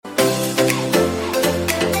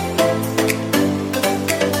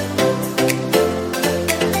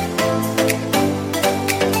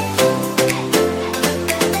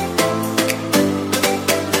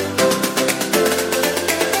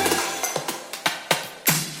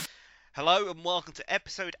Hello and welcome to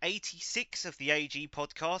episode 86 of the AG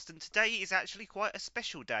podcast. And today is actually quite a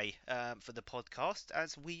special day for the podcast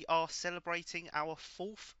as we are celebrating our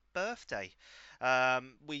fourth birthday. A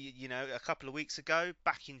couple of weeks ago,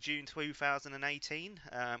 back in June 2018,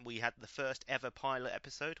 we had the first ever pilot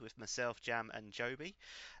episode with myself, Jam, and Joby.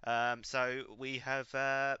 So we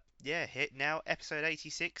have, hit now episode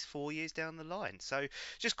 86, 4 years down the line. So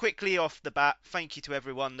just quickly off the bat, thank you to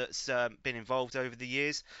everyone that's been involved over the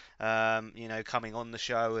years, coming on the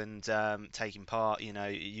show and taking part.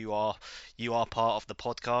 You are part of the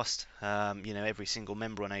podcast. Every single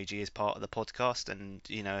member on AG is part of the podcast, and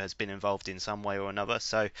has been involved in some way or another.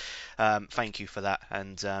 So thank you for that.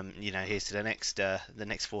 And here's to the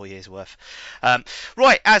next 4 years worth.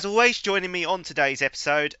 Right, as always, joining me on today's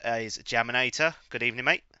episode is Jaminator. Good evening,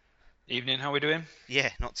 mate. Evening, how we doing? Yeah,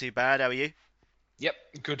 not too bad. How are you? Yep,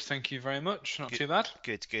 good, thank you very much. Not Good, too bad.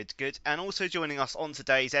 good, good, good. And also joining us on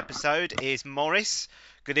today's episode is Morris.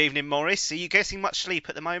 Good evening, Morris. Are you getting much sleep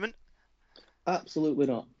at the moment? Absolutely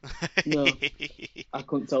not. No, I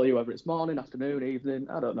couldn't tell you whether it's morning, afternoon, evening.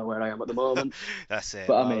 I don't know where I am at the moment. That's it.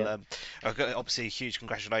 But I'm here. I've got obviously huge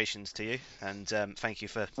congratulations to you, and thank you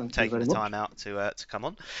for Thank you taking very the much. time out to come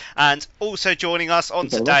on. And also joining us on You're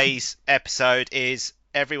very welcome. today's episode is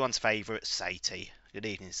everyone's favourite Satie. Good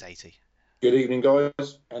evening, Satie. Good evening,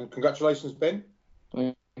 guys, and congratulations, Ben.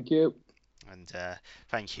 Thank you. And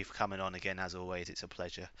thank you for coming on again. As always, it's a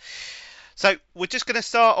pleasure. So we're just going to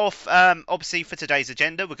start off, obviously, for today's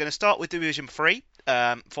agenda. We're going to start with Division 3,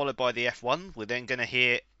 followed by the F1. We're then going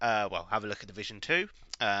to have a look at Division 2,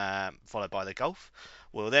 followed by the Golf.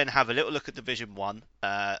 We'll then have a little look at Division 1,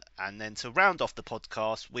 and then to round off the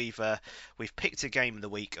podcast, we've picked a game of the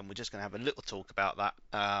week, and we're just going to have a little talk about that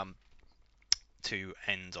to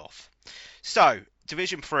end off. So,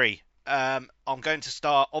 Division 3. I'm going to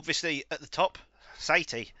start, obviously, at the top.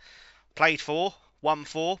 Satie, played 4, won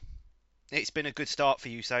 4. It's been a good start for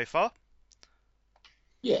you so far.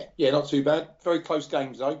 Yeah, not too bad. Very close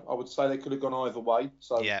games, though. I would say they could have gone either way.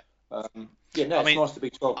 So, Yeah. it's nice to be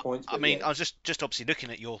 12 points. I was just obviously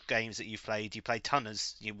looking at your games that you've played. You played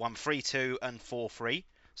Tunners. You won 3-2 and 4-3.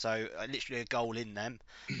 So literally a goal in them.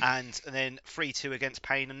 And then 3-2 against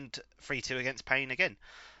Payne and 3-2 against Payne again.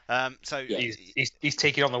 He's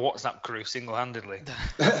taking on the WhatsApp crew single-handedly.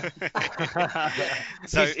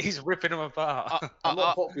 So he's ripping them apart. I'm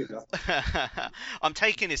not popular. I'm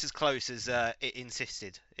taking this as close as it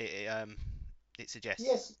insisted. It suggests.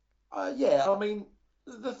 Yes, I mean,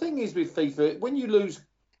 the thing is with FIFA, when you lose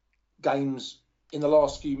games in the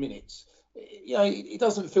last few minutes, it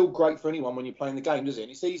doesn't feel great for anyone when you're playing the game, does it?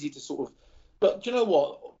 And it's easy to sort of, but do you know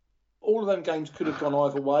what? All of them games could have gone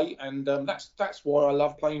either way, and that's why I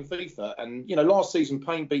love playing FIFA. And last season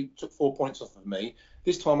Payne took 4 points off of me.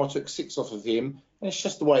 This time I took 6 off of him, and it's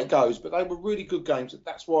just the way it goes. But they were really good games.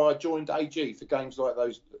 That's why I joined AG for games like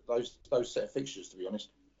those set of fixtures. To be honest.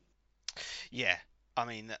 Yeah, I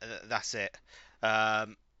mean that's it.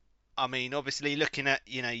 Obviously looking at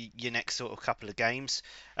your next sort of couple of games,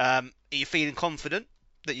 are you feeling confident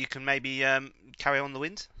that you can maybe carry on the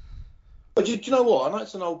wins? But do you know what? I know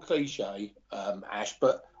it's an old cliche, Ash,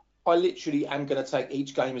 but I literally am going to take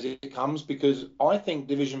each game as it comes because I think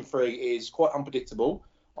Division 3 is quite unpredictable.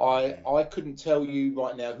 I couldn't tell you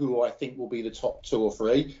right now who I think will be the top 2 or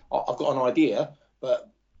 3. I've got an idea, but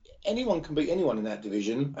anyone can beat anyone in that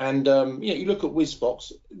division. And, you look at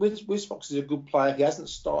Wizfox. Wizfox is a good player. He hasn't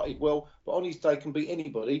started well, but on his day can beat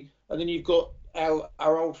anybody. And then you've got our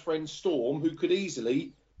old friend Storm, who could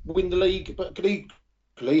easily win the league, but could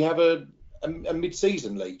equally have a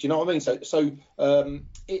mid-season league. Do you know what I mean?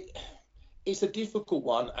 It's a difficult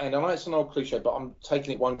one, and I know it's an old cliche, but I'm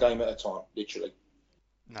taking it one game at a time, literally.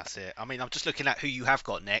 That's it. I'm just looking at who you have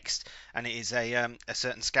got next, and it is a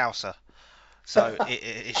certain Scouser. So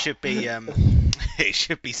it should be it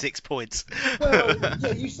should be 6 points. Well,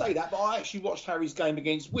 yeah, you say that, but I actually watched Harry's game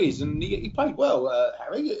against Wiz, and he played well.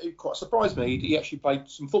 Harry, it quite surprised me. He actually played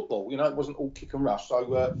some football. It wasn't all kick and rush.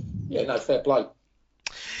 So fair play.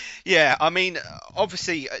 Yeah,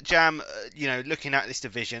 obviously, Jam, looking at this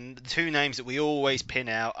division, the 2 names that we always pin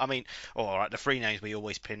out, all right, the 3 names we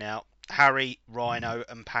always pin out, Harry, Rhino,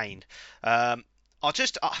 and Payne. I want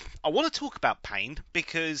to talk about Payne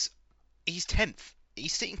because he's 10th.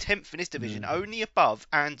 He's sitting 10th in his division, only above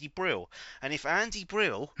Andy Brill. And if Andy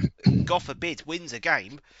Brill, God forbid, wins a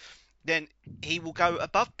game, then he will go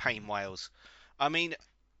above Payne Wales.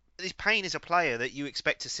 This Payne is a player that you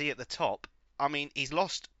expect to see at the top.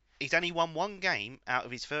 He's only won 1 game out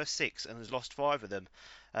of his first 6 and has lost 5 of them.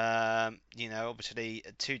 Obviously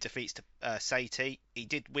 2 defeats to Satie. He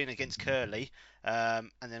did win against Curly,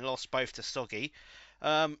 and then lost both to Soggy.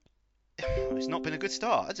 it's not been a good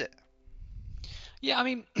start, has it? Yeah, I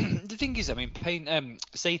mean, the thing is, I mean,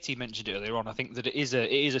 Saty mentioned it earlier on. I think that it is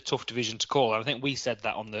a tough division to call. And I think we said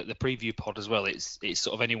that on the preview pod as well. It's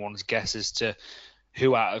sort of anyone's guess as to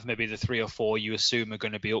who out of maybe the 3 or 4 you assume are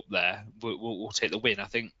going to be up there will take the win. I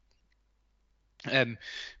think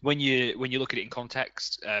when you look at it in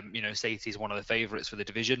context, Saty is one of the favourites for the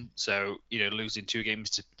division. So losing 2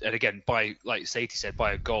 games and again by, like Saty said,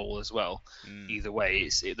 by a goal as well. Either way,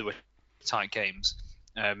 there were tight games.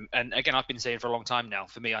 And again, I've been saying for a long time now,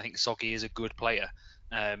 for me, I think Soggy is a good player.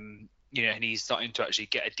 And he's starting to actually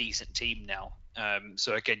get a decent team now.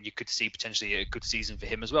 So again, you could see potentially a good season for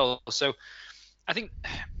him as well. So I think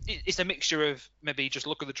it's a mixture of maybe just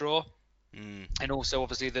look at the draw, and also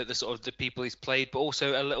obviously the sort of the people he's played, but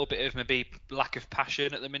also a little bit of maybe lack of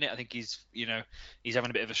passion at the minute. I think he's having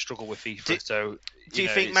a bit of a struggle with FIFA. Do you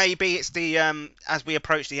think maybe it's the as we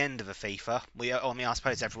approach the end of a FIFA, I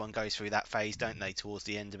suppose everyone goes through that phase, don't they, towards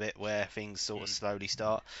the end of it, where things sort of slowly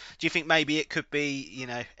start. Do you think maybe it could be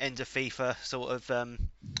end of FIFA sort of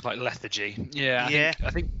like lethargy? Yeah.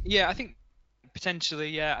 I think potentially.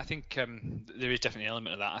 Yeah, I think there is definitely an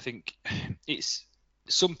element of that. I think it's.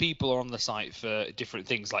 Some people are on the site for different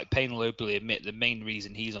things. Like Payne will openly admit the main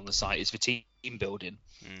reason he's on the site is for team building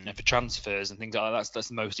and for transfers and things like that. That's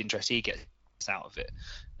the most interest he gets out of it.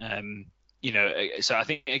 So I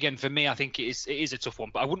think again for me, I think it is a tough one,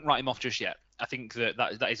 but I wouldn't write him off just yet. I think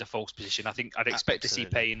that is a false position. I think I'd expect to see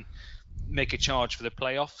Payne make a charge for the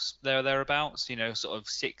playoffs thereabouts. Sort of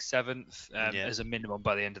 6th, 7th as a minimum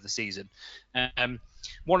by the end of the season.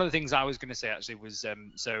 One of the things I was going to say actually was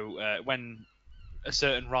when a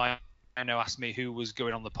certain Rhino asked me who was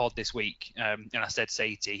going on the pod this week, and I said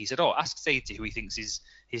Saty. He said, ask Saty who he thinks his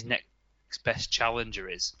next best challenger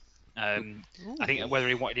is. I think whether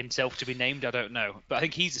he wanted himself to be named, I don't know. But I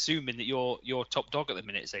think he's assuming that you're top dog at the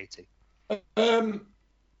minute, Saty.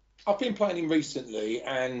 I've been playing him recently,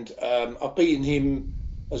 and I've beaten him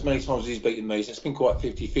as many times as he's beaten me, so it's been quite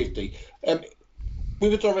 50-50.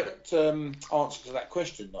 With a direct answer to that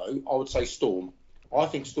question, though, I would say Storm. I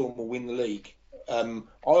think Storm will win the league. I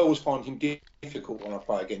always find him difficult when I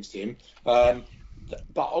play against him. But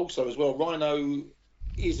also as well, Rhino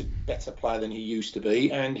is a better player than he used to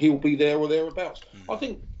be, and he'll be there or thereabouts. I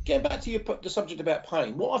think, getting back to the subject about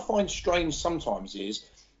Payne, what I find strange sometimes is,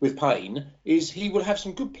 with Payne, is he will have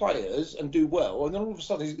some good players and do well, and then all of a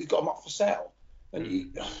sudden he's got them up for sale.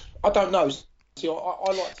 And I don't know. See, I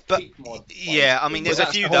like to keep my... Yeah, I mean, there's a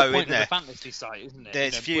few though, isn't there? The fantasy site, isn't it?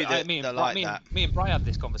 There's a few that like that. Me and Bry had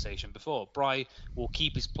this conversation before. Bry will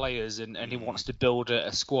keep his players and he wants to build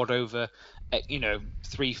a squad over,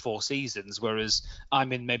 3-4 seasons, whereas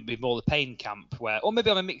I'm in maybe more the Payne camp or maybe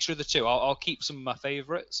I'm a mixture of the two. I'll keep some of my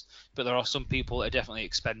favourites, but there are some people that are definitely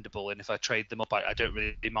expendable, and if I trade them up, I don't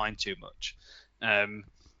really mind too much.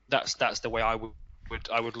 That's the way I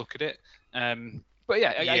would look at it. But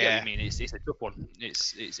yeah, I get what you mean. It's a tough one.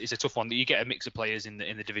 It's a tough one that you get a mix of players in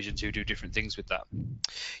the Division 2 do different things with that.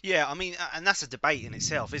 Yeah, I mean, and that's a debate in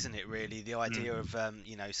itself, isn't it? Really, the idea of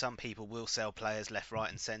some people will sell players left, right,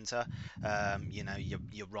 and centre.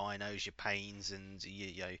 Your Rhinos, your Paynes, and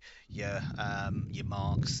your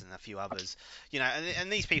Marks, and a few others. And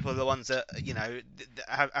these people are the ones that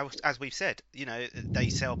as we've said, they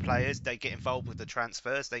sell players, they get involved with the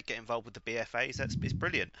transfers, they get involved with the BFAs. It's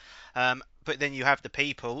brilliant. But then you have the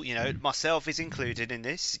people, myself is included in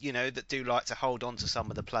this, that do like to hold on to some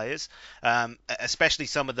of the players, especially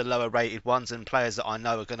some of the lower rated ones and players that I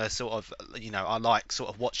know are going to sort of, I like sort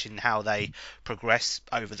of watching how they progress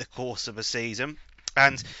over the course of a season.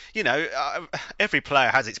 And, every player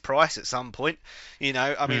has its price at some point.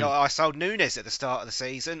 I mean, I sold Nunes at the start of the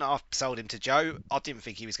season. I sold him to Joe. I didn't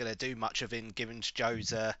think he was going to do much of him, given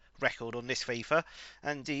Joe's record on this FIFA.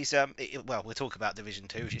 And he's, we'll talk about Division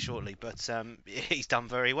 2 shortly, but he's done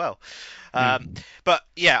very well. But,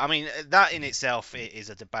 yeah, I mean, that in itself is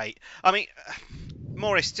a debate. I mean,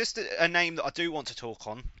 Morris, just a name that I do want to talk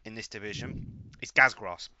on in this division is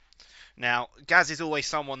Gazgrass. Now, Gaz is always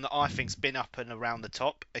someone that I think's been up and around the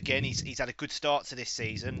top. Again, he's had a good start to this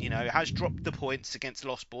season. Has dropped the points against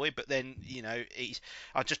Lost Boy, but then,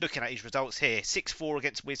 I'm just looking at his results here. 6-4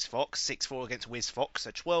 against WizFox, 6-4 against WizFox,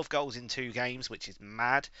 so 12 goals in 2 games, which is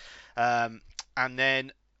mad. And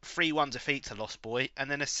then 3-1 defeat to Lost Boy,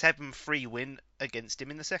 and then a 7-3 win against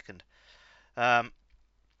him in the second.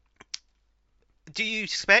 Do you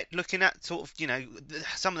expect, looking at sort of,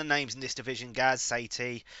 some of the names in this division, Gaz,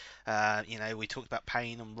 Saty, we talked about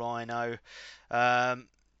Payne and Rhino.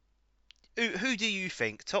 Who do you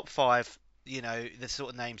think, top 5, the sort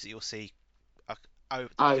of names that you'll see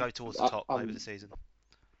go towards the top over the season?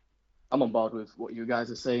 I'm on board with what you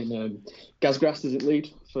guys are saying. Gazgras doesn't lead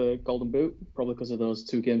for Golden Boot, probably because of those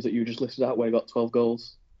 2 games that you just listed out, where he got 12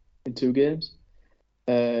 goals in 2 games.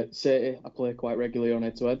 City, I play quite regularly on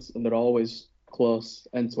head-to-heads, and they're always close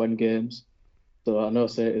end-to-end games. So I know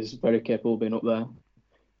City is very capable of being up there.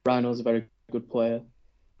 Rhino's a very good player.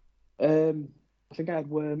 I think I had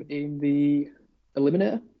Worm in the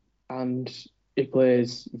Eliminator, and he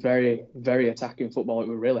plays very, very attacking football. It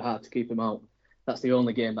was really hard to keep him out. That's the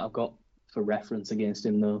only game that I've got for reference against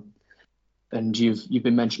him, though. And you've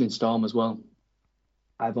been mentioning Storm as well.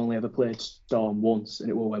 I've only ever played Storm once, and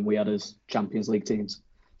it was when we had as Champions League teams.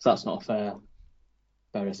 So that's not a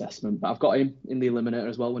fair assessment. But I've got him in the Eliminator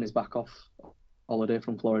as well when he's back off holiday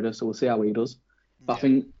from Florida, so we'll see how he does. But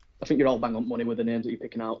yeah. I think you're all bang on money with the names that you're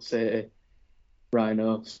picking out. City,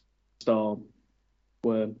 Rhino, Storm,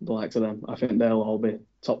 Worm, the likes of them. I think they'll all be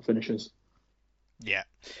top finishers. Yeah.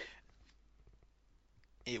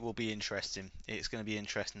 It will be interesting. It's going to be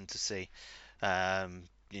interesting to see.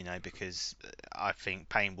 Because I think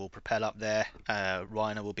Payne will propel up there.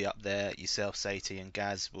 Rhino will be up there. Yourself, Saty, and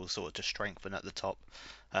Gaz will sort of just strengthen at the top.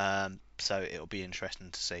 So it'll be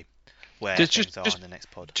interesting to see where things are in the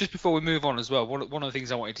next pod. Just before we move on as well, one of the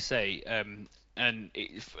things I wanted to say,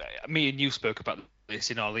 me and you spoke about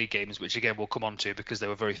this in our league games, which again we'll come on to because they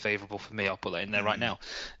were very favourable for me. I'll put that in there right now.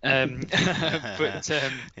 In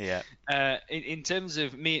terms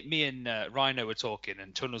of me and Rhino were talking,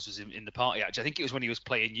 and Tunnels was in the party. Actually, I think it was when he was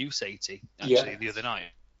playing you, Saty, the other night.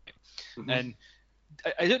 Mm-hmm. And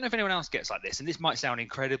I don't know if anyone else gets like this, and this might sound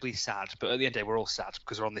incredibly sad, but at the end of the day, we're all sad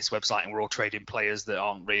because we're on this website and we're all trading players that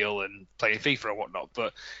aren't real and playing FIFA and whatnot.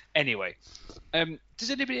 But anyway, does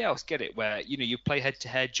anybody else get it where, you play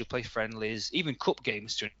head-to-head, you play friendlies, even cup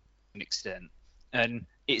games to an extent, and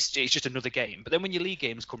it's just another game. But then when your league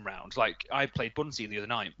games come round, like I played Bunty the other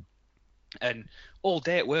night, and all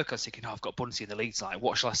day at work I was thinking, I've got Bunty in the league tonight,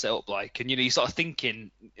 what shall I set up like? And you're sort of thinking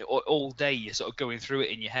all day, you're sort of going through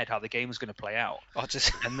it in your head how the game's going to play out.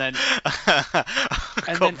 And then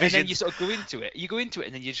you sort of go into it. You go into it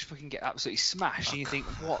and then you just fucking get absolutely smashed, and you think,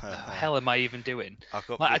 what the hell am I even doing?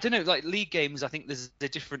 I don't know, like league games, I think there's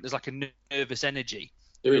like a nervous energy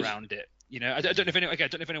around it. I don't know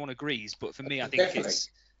if anyone agrees, but for me, I think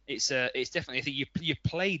it's definitely, I think you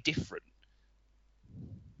play different.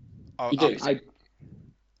 You do.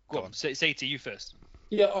 Go on. Say to you first.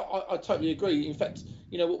 Yeah, I totally agree. In fact,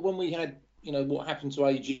 when we had, what happened to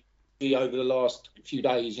AG over the last few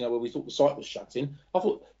days, where we thought the site was shutting, I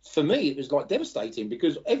thought, for me, it was like devastating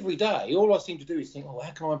because every day, all I seem to do is think,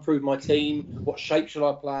 how can I improve my team? What shape should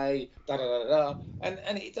I play?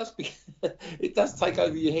 And it does take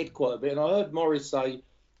over your head quite a bit. And I heard Morris say,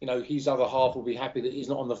 his other half will be happy that he's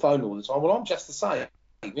not on the phone all the time. Well, I'm just the same.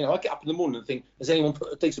 I get up in the morning and think, has anyone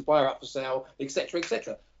put a decent player up for sale, etc.,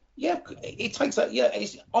 etc. Yeah, it takes that. Yeah,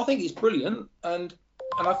 I think it's brilliant, and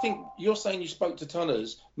I think you're saying you spoke to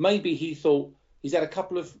Tunners. Maybe he thought he's had a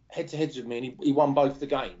couple of head-to-heads with me, and he won both the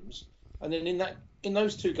games. And then in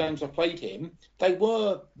those 2 games I played him, they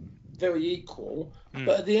were very equal.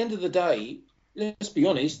 But at the end of the day, let's be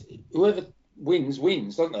honest, whoever wins,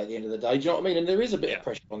 doesn't they, at the end of the day? Do you know what I mean? And there is a bit of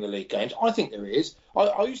pressure on the league games. I think there is.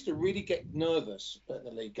 I used to really get nervous at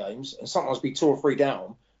the league games and sometimes be 2 or 3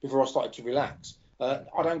 down before I started to relax.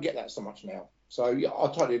 I don't get that so much now. So, yeah, I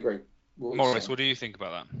totally agree. Morris, what do you think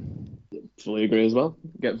about that? Fully agree as well.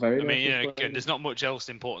 Again, there's not much else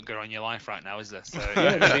important going on in your life right now, is there? So,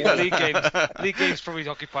 league games probably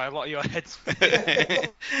occupy a lot of your heads.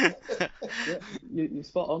 You're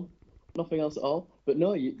spot on. Nothing else at all. But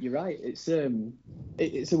no, you're right. It's a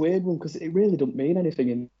weird one because it really doesn't mean anything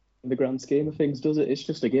in the grand scheme of things, does it? It's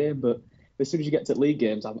just a game. But as soon as you get to league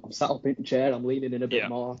games, I'm sat up in the chair, I'm leaning in a bit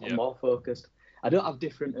more, I'm more focused. I don't have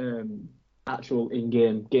different actual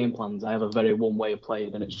in-game game plans. I have a very one way of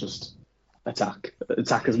playing, and it's just attack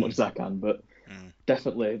as much as I can. But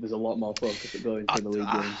definitely, there's a lot more focus that goes into the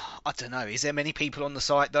league games. I don't know. Is there many people on the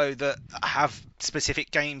site though that have specific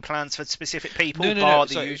game plans for specific people? No.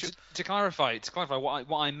 To clarify,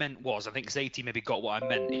 what I meant was, I think Saty maybe got what I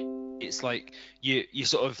meant. It's like you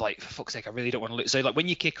sort of like, for fuck's sake, I really don't want to lose. So like when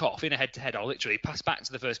you kick off in a head-to-head, I'll literally pass back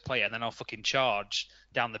to the first player, and then I'll fucking charge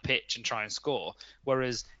down the pitch and try and score.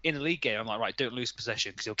 Whereas in a league game, I'm like, right, don't lose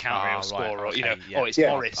possession because he'll counter or score, or it's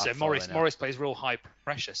Morris. So Morris plays real high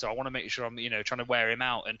pressure, so I want to make sure I'm trying to wear him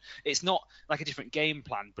out. And it's not like a different game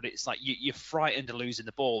plan, but it's like you're frightened of losing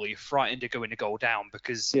the ball, or you're frightened of going a goal down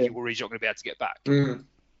because you're worried you're not going to be able to get back.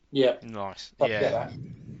 Yeah, nice. I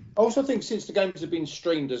also think since the games have been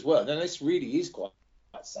streamed as well, and this really is quite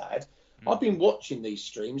sad. I've been watching these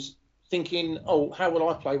streams thinking, how will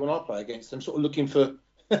I play when I play against them? Sort of looking for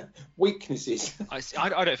weaknesses. I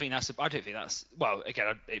don't think that's. Well,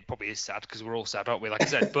 again, it probably is sad because we're all sad, aren't we? Like I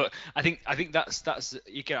said, but I think that's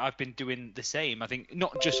again. I've been doing the same. I think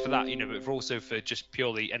not just for that, but for also for just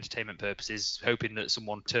purely entertainment purposes, hoping that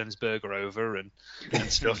someone turns Berger over and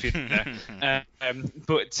stuff,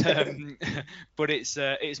 but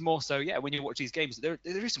it's more so, when you watch these games, there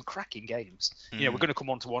is some cracking games. We're going to come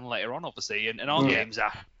on to one later on, obviously, and our games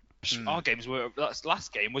are. Our games were.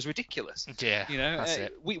 Last game was ridiculous. Yeah, that's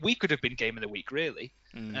it. We could have been game of the week, really.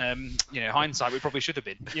 Hindsight, we probably should have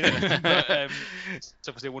been. But, it's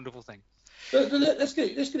obviously a wonderful thing. Let's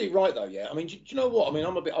get it right though. Yeah, I mean, do you know what? I mean,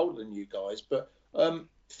 I'm a bit older than you guys, but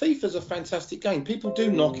FIFA's a fantastic game. People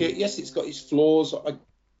do knock it. Yes, it's got its flaws. I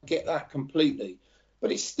get that completely.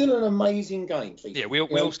 But it's still an amazing game. FIFA. Yeah, we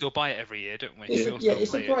all still buy it every year, don't we?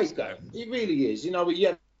 It's a great game. It really is.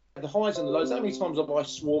 The highs and the lows. How many times have I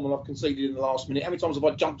swarmed and I've conceded in the last minute? How many times have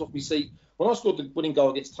I jumped off my seat? When I scored the winning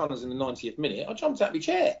goal against Tunners in the 90th minute, I jumped out of my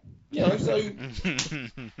chair. So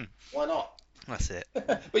why not? That's it.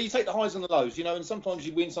 But you take the highs and the lows, and sometimes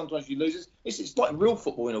you win, sometimes you lose. It's like real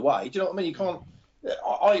football in a way. Do you know what I mean? You can't.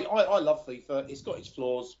 I love FIFA. It's got its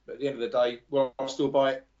flaws, but at the end of the day, will I still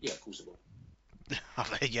buy it? Yeah, of course I will.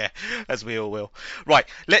 Yeah, as we all will. Right,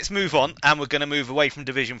 let's move on, and we're going to move away from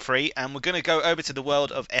Division 3, and we're going to go over to the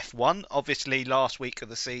world of F1. Obviously, last week of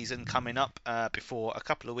the season coming up before a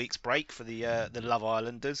couple of weeks break for the Love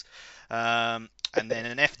Islanders, and then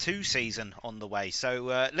an F2 season on the way.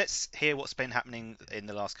 So let's hear what's been happening in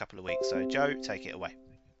the last couple of weeks. So, Joe, take it away.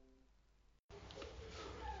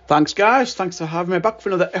 Thanks, guys. Thanks for having me back for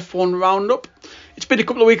another F1 roundup. It's been a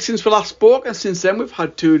couple of weeks since we last spoke, and since then we've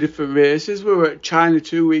had two different races. We were at China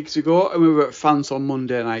 2 weeks ago, and we were at France on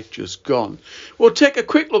Monday night just gone. We'll take a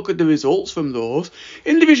quick look at the results from those.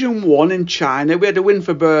 In Division 1 in China, we had a win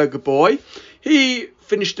for Berger Boy. He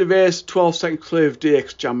finished the race 12 seconds clear of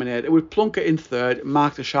DX Jaminator, with Plunkett in third,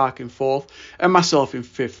 Mark the Shark in fourth, and myself in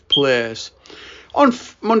fifth place. On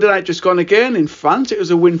Monday night just gone again in France, it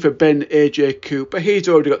was a win for Ben AJ Cooper. He's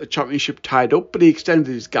already got the championship tied up, but he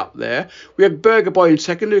extended his gap there. We had Berger Boy in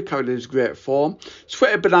second, who carried his great form.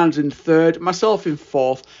 Sweaty Bananas in third, myself in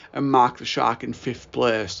fourth, and Mark the Shark in fifth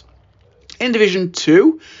place. In Division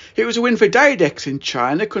 2, it was a win for Didex in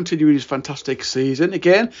China, continuing his fantastic season.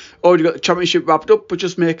 Again, already got the championship wrapped up, but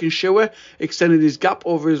just making sure, extended his gap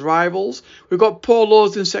over his rivals. We've got Paul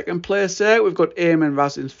Lowe's in second place there. We've got Eamon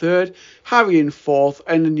Raz in third, Harry in fourth,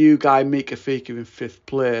 and the new guy, Mika Fika, in fifth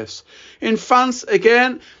place. In France,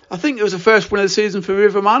 again, I think it was the first win of the season for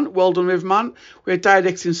Riverman. Well done, Riverman. We had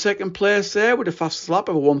Didex in second place there with a fastest lap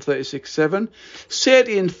of a 1:36.7.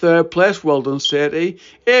 Sadie in third place. Well done, Sadie.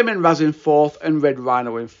 Eamon Raz in fourth and Red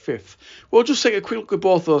Rhino in fifth. We'll just take a quick look at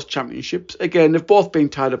both those championships. Again, they've both been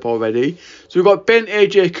tied up already. So we've got Ben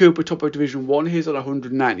AJ Cooper top of Division 1. He's on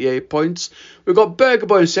 198 points. We've got Berger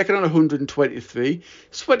Boy in second on 123.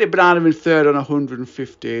 Sweaty Banana in third on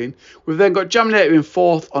 115. We've then got Jaminator in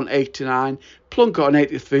fourth on 89. Plunkett on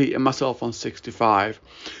 83 and myself on 65.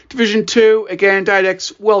 Division 2, again,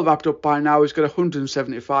 Didex well wrapped up by now. He's got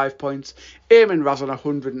 175 points. Eamon Raz on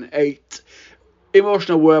 108.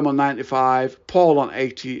 Emotional Worm on 95. Paul on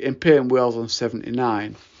 80 and Payne Wales on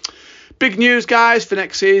 79. Big news, guys, for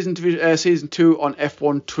next season, Season 2 on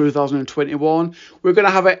F1 2021. We're going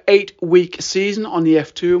to have an 8-week season on the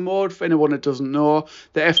F2 mode. For anyone that doesn't know,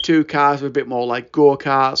 the F2 cars are a bit more like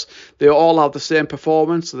go-karts. They all have the same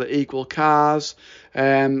performance, so they're equal cars.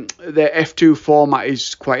 The F2 format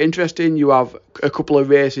is quite interesting. You have a couple of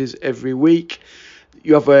races every week.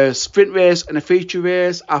 You have a sprint race and a feature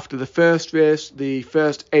race. After the first race, the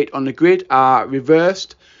first 8 on the grid are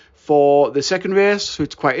reversed for the second race, so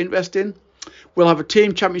it's quite interesting. We'll have a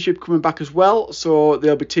team championship coming back as well, so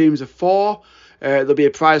there'll be teams of 4. There'll be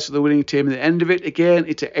a prize for the winning team at the end of it. Again,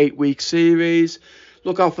 it's an 8-week series.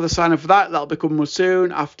 Look out for the sign up for that. That'll be coming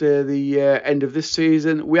soon after the end of this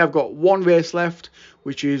season. We have got one race left,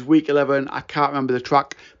 which is week 11. I can't remember the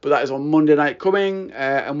track, but that is on Monday night coming.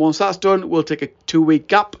 And once that's done, we'll take a 2-week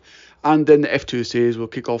gap, and then the F2 series will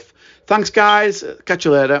kick off. Thanks, guys. Catch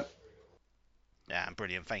you later. Yeah,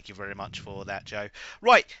 brilliant. Thank you very much for that, Joe.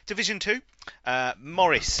 Right, Division 2.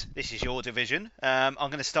 Morris, this is your division. I'm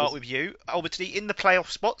going to start with you. Obviously, in the playoff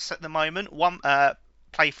spots at the moment,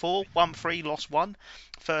 play 4, won 3, lost 1.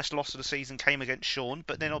 First loss of the season came against Sean,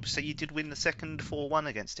 but then obviously you did win the second 4-1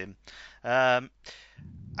 against him. How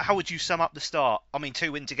would you sum up the start? I mean,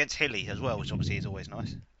 2 wins against Hilly as well, which obviously is always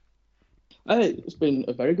nice. It's been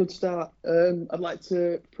a very good start. I'd like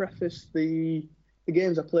to preface the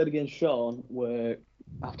games I played against Sean were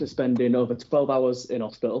after spending over 12 hours in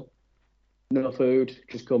hospital. No food,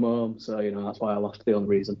 just come home. So, that's why I lost, the only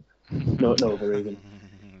reason. No other reason.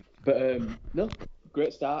 But no,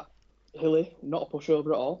 great start. Hilly, not a pushover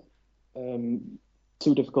at all.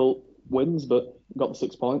 2 difficult wins, but got the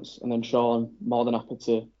 6 points. And then Sean, more than happy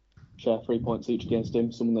to share 3 points each against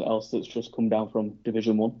him. Someone else that's just come down from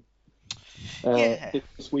Division 1.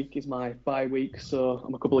 This week is my bye week, so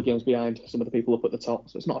I'm a couple of games behind some of the people up at the top.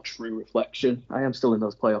 So it's not a true reflection. I am still in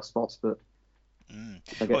those playoff spots, but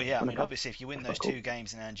well, yeah, I mean, obviously, if you win those 2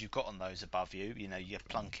 games in hand you've got on those above you, you know, your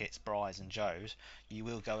Plunkett's, Bry's and Joe's, you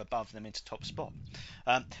will go above them into top spot.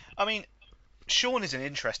 I mean, Sean is an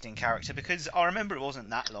interesting character because I remember it wasn't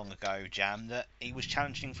that long ago, Jam, that he was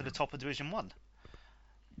challenging for the top of Division 1.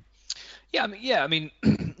 Yeah, I mean,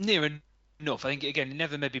 near enough. I think, again, he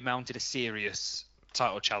never maybe mounted a serious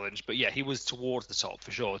title challenge, but yeah, he was towards the top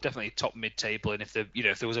for sure. Definitely top mid-table, and if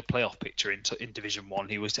there was a playoff picture in Division 1,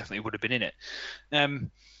 he would have been in it.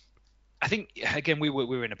 I think, again, we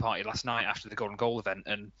were in a party last night after the Golden Goal event,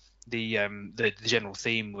 and the general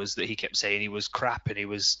theme was that he kept saying he was crap and he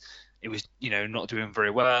was not doing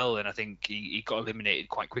very well, and I think he got eliminated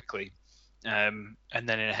quite quickly. And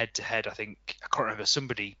then in a head-to-head, I think, I can't remember,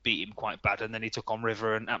 somebody beat him quite bad, and then he took on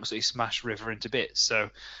River and absolutely smashed River into bits. So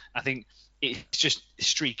I think it's just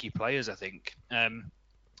streaky players, I think.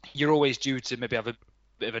 You're always due to maybe have a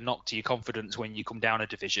bit of a knock to your confidence when you come down a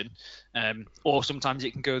division, or sometimes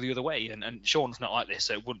it can go the other way. And Sean's not like this,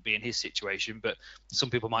 so it wouldn't be in his situation, but some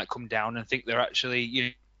people might come down and think they're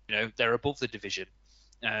actually, they're above the division.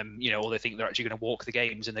 Or they think they're actually going to walk the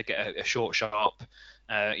games and they get a short, sharp,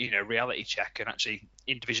 reality check. And actually,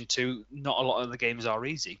 in Division 2, not a lot of the games are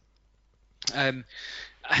easy. I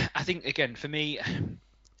think, again, for me,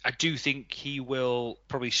 I do think he will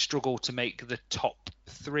probably struggle to make the top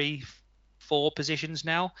 3-4 positions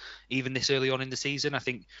now, even this early on in the season. I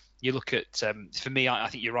think you look at, for me, I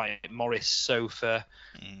think you're right, Morris, Sofa,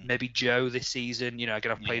 maybe Joe this season.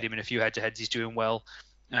 Again, I've played him in a few head-to-heads. He's doing well.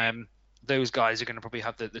 Those guys are going to probably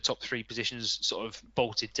have the top 3 positions sort of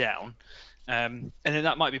bolted down. And then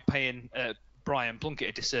that might be paying Brian Plunkett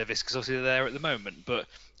a disservice because obviously they're there at the moment. But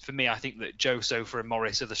for me, I think that Joe, Sofa and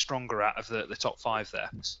Morris are the stronger out of the top 5 there.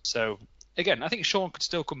 So, again, I think Sean could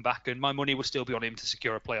still come back and my money would still be on him to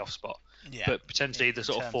secure a playoff spot. Yeah, but potentially the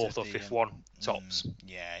sort of 4th or 5th one tops.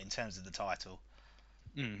 In terms of the title.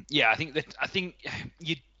 Yeah, I think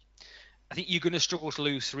you're going to struggle to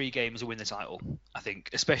lose 3 games to win the title. I think,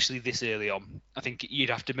 especially this early on. I think you'd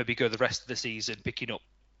have to maybe go the rest of the season picking up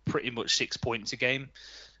pretty much 6 points a game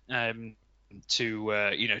to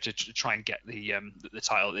try and get the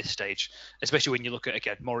title at this stage. Especially when you look at,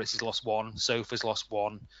 again, Morris has lost 1, Sofa's lost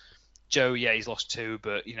 1, Joe, he's lost 2,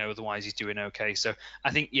 but otherwise he's doing okay. So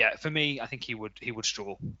I think, for me, I think he would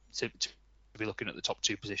struggle to be looking at the top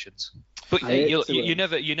 2 positions. But you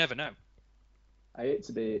never know. I hate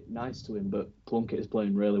to be nice to him, but Plunkett is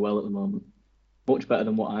playing really well at the moment. Much better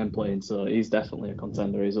than what I'm playing, so he's definitely a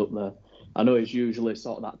contender. He's up there. I know he's usually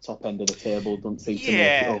sort of that top end of the table, doesn't seem to make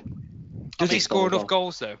it up. Does he score enough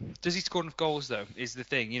goals, though? Is the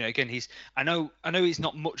thing. Again, I know he's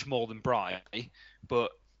not much more than Bry,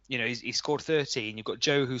 but, he's scored 13. You've got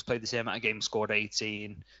Joe, who's played the same amount of games, scored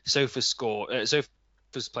 18. Sofa's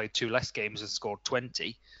played 2 less games and scored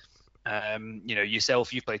 20.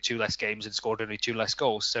 Yourself, you've played 2 less games and scored only 2 less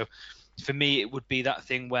goals. So for me, it would be that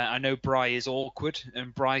thing where I know Bry is awkward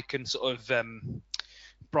and Bry can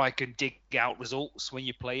dig out results when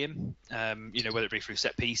you play him, whether it be through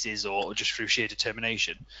set pieces or just through sheer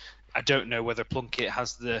determination. I don't know whether Plunkett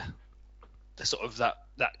has the sort of that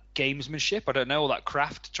gamesmanship. I don't know, or that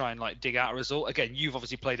craft to try and dig out a result. Again, you've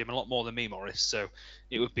obviously played him a lot more than me, Morris. So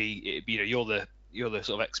you're the sort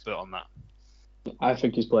of expert on that. I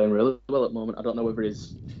think he's playing really well at the moment. I don't know whether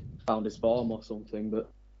he's found his form or something, but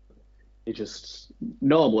he just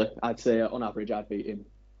normally, I'd say on average, I'd beat him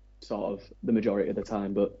sort of the majority of the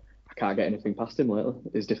time, but I can't get anything past him lately.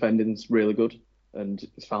 His defending's really good, and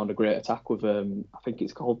he's found a great attack with I think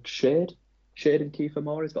it's called Shade and Kiefer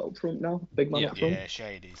Moore. He's got up front now, big man up front. Yeah,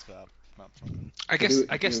 Shade. He's got up front. I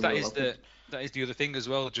guess that is the other thing as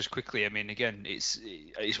well. Just quickly, I mean, again, it's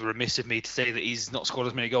remiss of me to say that he's not scored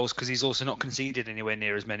as many goals because he's also not conceded anywhere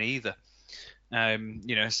near as many either.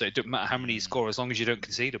 So it doesn't matter how many you score as long as you don't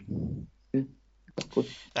concede them.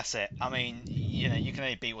 That's it. I mean, you can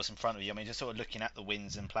only beat what's in front of you. I mean, just sort of looking at the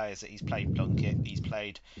wins and players that he's played, Plunkett, he's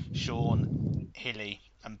played Sean, Hilly,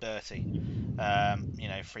 and Bertie.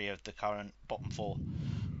 3 of the current bottom 4.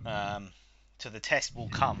 So the test will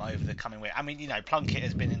come over the coming week. I mean, Plunkett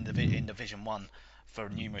has been in Division 1 for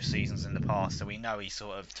numerous seasons in the past, so we know he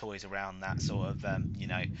sort of toys around that sort of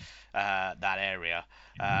that area.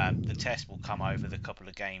 The test will come over the couple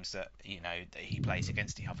of games that that he plays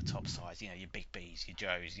against the other top sides. Your Big Bs, your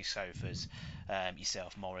Joes, your Sofas,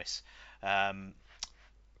 yourself, Morris.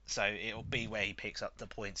 So it'll be where he picks up the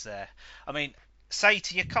points there. I mean,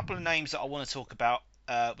 Sadie, a couple of names that I want to talk about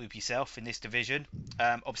with yourself in this division.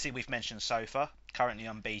 Obviously, we've mentioned Sofa, currently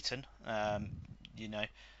unbeaten. No,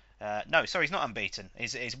 sorry, he's not unbeaten.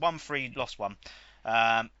 He's won 3, lost 1.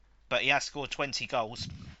 But he has scored 20 goals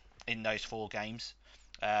in those 4 games,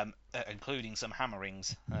 including some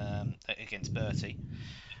hammerings against Bertie.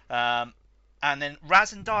 And then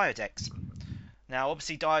Raz and Diodex. Now,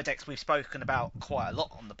 obviously, Diodex we've spoken about quite a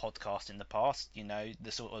lot on the podcast in the past.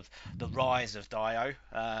 The sort of the rise of Dio.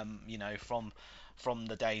 From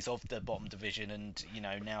the days of the bottom division, and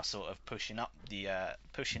now sort of pushing up the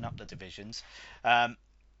divisions.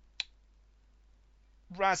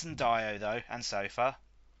 Raz and Dio though, and Sofa.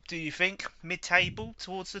 Do you think mid-table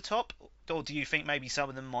towards the top, or do you think maybe some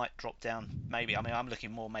of them might drop down? Maybe. I mean, I'm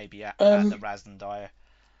looking more maybe at the Raz and Dio.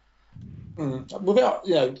 Without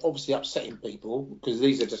obviously upsetting people, because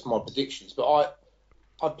these are just my predictions, but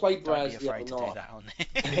I played Raz the other night.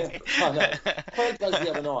 I know. I played Raz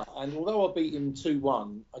the other night, and although I beat him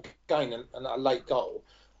 2-1 again and a late goal,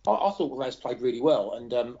 I thought Raz played really well,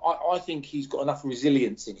 and I think he's got enough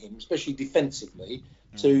resilience in him, especially defensively,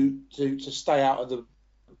 to stay out of the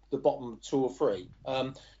bottom 2 or 3.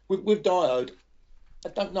 With Diode, I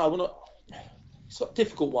don't know. It's a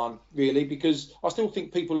difficult one, really, because I still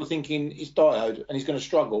think people are thinking it's Diode and he's going to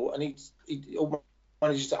struggle, and he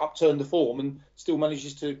manages to upturn the form and still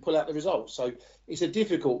manages to pull out the results. So it's a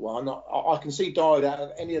difficult one. I can see Diode out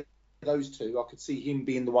of any of those 2. I could see him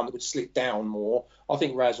being the one that would slip down more. I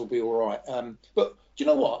think Raz will be all right. But do you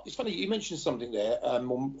know what? It's funny, you mentioned something there,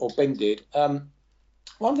 or Ben did.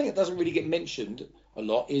 One thing that doesn't really get mentioned a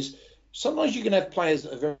lot is sometimes you can have players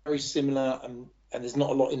that are very, very similar and there's not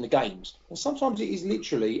a lot in the games. And sometimes it is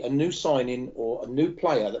literally a new signing or a new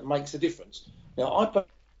player that makes a difference. Now, I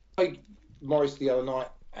played Morris the other night,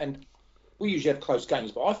 and we usually have close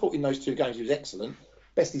games, but I thought in those 2 games he was excellent.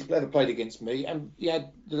 Best he's ever played against me. And he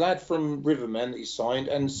had the lad from Riverman that he signed,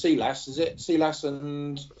 and Silas, is it? Silas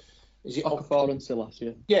and... Is it Okafor and Silas,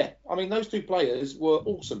 yeah. Yeah, I mean, those 2 players were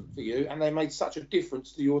awesome for you, and they made such a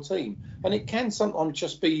difference to your team. And it can sometimes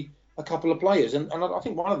just be a couple of players, and I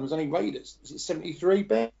think one of them was only rated, is it 73,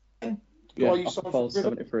 Ben? Yeah, Okafor's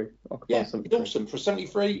 73. Yeah, 73. It's awesome. For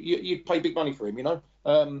 73, you'd pay big money for him,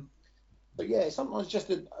 But yeah, sometimes just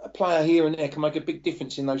a player here and there can make a big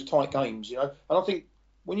difference in those tight games, And I think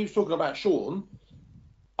when you were talking about Sean,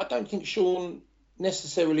 I don't think Sean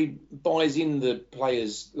necessarily buys in the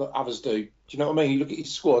players like others do. Do you know what I mean? You look at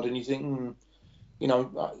his squad and you think,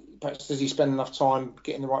 perhaps does he spend enough time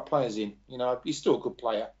getting the right players in? He's still a good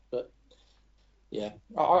player, but yeah,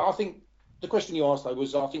 I think the question you asked though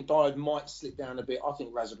was, I think Diode might slip down a bit. I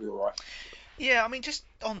think Raz will be all right. Yeah, I mean, just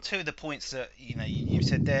on to the points that you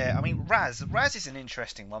said there. I mean, Raz is an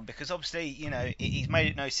interesting one because obviously he's made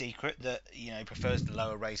it no secret that he prefers the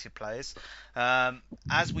lower rated players.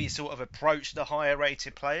 As we sort of approach the higher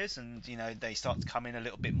rated players and they start to come in a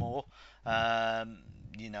little bit more,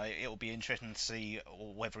 it'll be interesting to see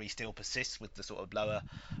whether he still persists with the sort of lower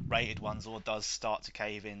rated ones or does start to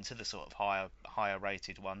cave into the sort of higher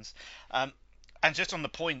rated ones. And just on the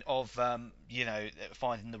point of,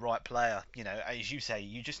 finding the right player, as you say,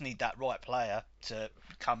 you just need that right player to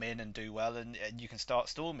come in and do well, and you can start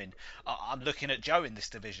storming. I'm looking at Joe in this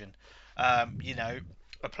division. A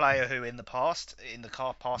player who in the past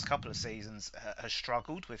couple of seasons has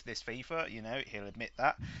struggled with this FIFA. He'll admit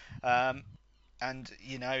that. And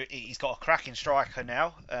he's got a cracking striker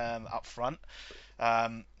now up front.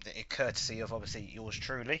 Courtesy of obviously yours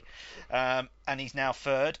truly, and he's now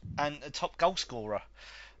 3rd and a top goal scorer.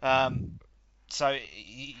 So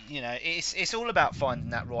it's all about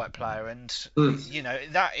finding that right player, and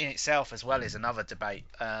that in itself as well is another debate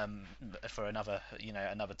for another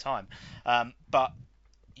time. But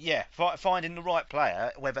yeah, finding the right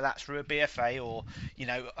player, whether that's through a BFA or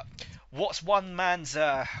what's one man's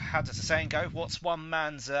how does the saying go? What's one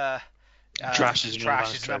man's trash is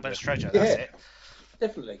another man's treasure. That's it.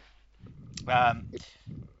 Definitely.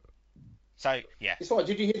 So yeah. It's like,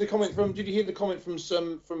 did you hear the comment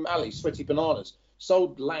from Ali, Sweaty Bananas?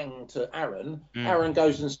 Sold Lang to Aaron. Aaron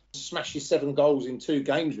goes and smashes 7 goals in 2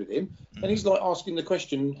 games with him, and he's like asking the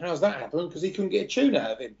question, how's that happen? Because he couldn't get a tune out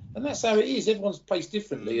of him, and that's how it is. Everyone's placed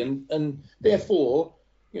differently, and therefore,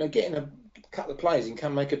 getting a couple of players in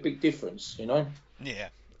can make a big difference. Yeah,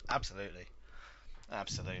 absolutely.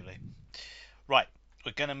 Right.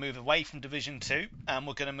 we're going to move away from Division 2 and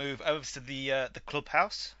we're going to move over to the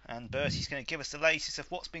clubhouse, and Bertie's going to give us the latest of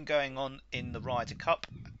what's been going on in the Ryder Cup.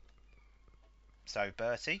 So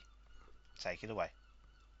Bertie, take it away.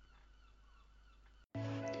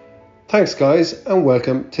 Thanks guys, and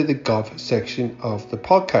welcome to the golf section of the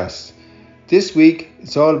podcast. This week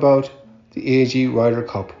it's all about the AG Ryder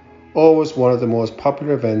Cup, always one of the most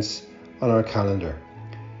popular events on our calendar,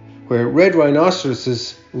 where Red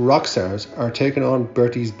Rhinoceros's Rockstars are taking on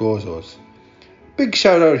Bertie's Bozos. Big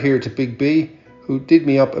shout out here to Big B, who did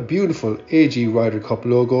me up a beautiful AG Ryder Cup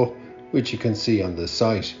logo, which you can see on the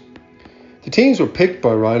site. The teams were picked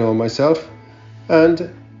by Rhino and myself,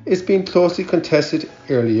 and it's been closely contested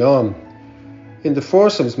early on. In the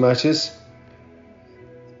foursomes matches,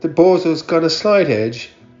 the Bozos got a slight edge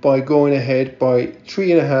by going ahead by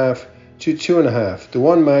 3.5 to 2.5. The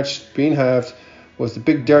one match being halved was the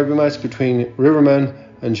big derby match between Riverman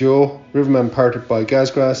and Joe. Riverman parted by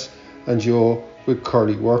Gazgrass and Joe with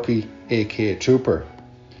Curly Worky, aka Trooper.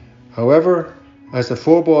 However, as the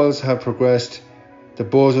four balls have progressed, the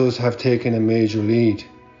Bozos have taken a major lead.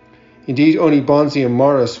 Indeed, only Bonzi and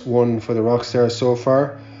Morris won for the Rockstars so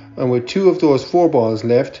far, and with 2 of those 4 balls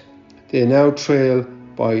left, they now trail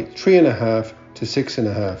by 3.5 to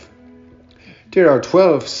 6.5. There are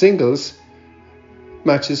 12 singles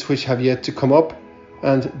matches which have yet to come up,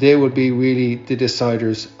 and they will be really the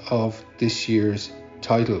deciders of this year's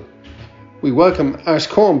title. We welcome Ash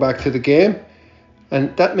Cohen back to the game,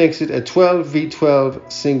 and that makes it a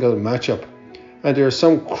 12v12 single matchup. And there are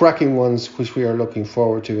some cracking ones which we are looking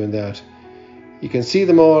forward to in that. You can see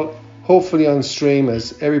them all hopefully on stream,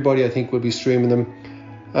 as everybody I think will be streaming them,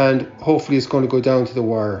 and hopefully it's going to go down to the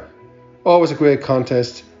wire. Always a great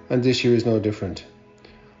contest, and this year is no different.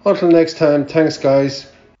 Until next time, thanks guys.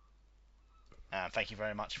 Thank you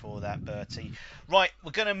very much for that, Bertie. Right,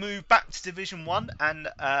 we're going to move back to Division 1 and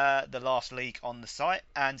the last league on the site,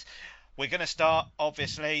 and we're going to start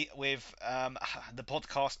obviously with the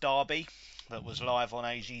podcast derby that was live on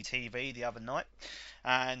AGTV the other night.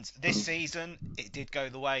 And this season, it did go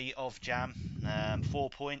the way of Jam. 4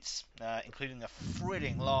 points, including a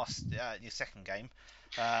thrilling your second game.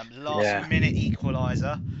 Last minute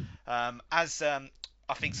equaliser.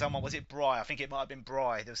 I think someone, was it Bry? I think it might have been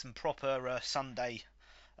Bry. There was some proper Sunday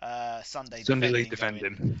league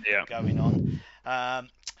defending going on.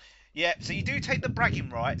 So you do take the bragging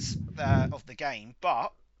rights of the game,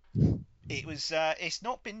 but it's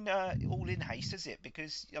not been all in haste, is it?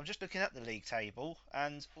 Because I'm just looking at the league table,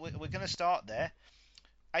 and we're going to start there.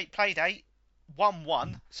 8 played 8,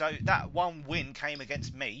 1-1. So that one win came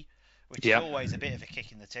against me, which is always a bit of a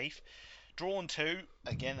kick in the teeth. Drawn 2,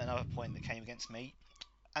 again another point that came against me,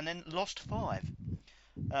 and then lost 5.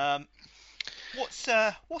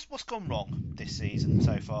 What's gone wrong this season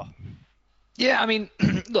so far? Yeah, I mean,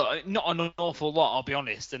 look, not an awful lot, I'll be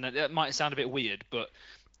honest, and it might sound a bit weird, but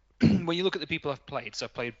when you look at the people I've played, so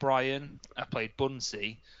I've played Brian, I've played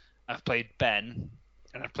Bunsey, I've played Ben,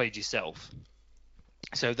 and I've played yourself.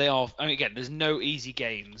 So they are, I mean, again, there's no easy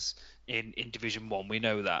games in Division 1, we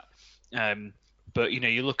know that. But,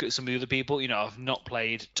 you look at some of the other people, I've not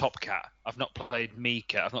played Top Cat, I've not played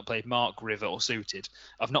Mika, I've not played Mark River or Suited.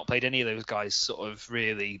 I've not played any of those guys sort of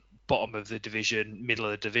really bottom of the division, middle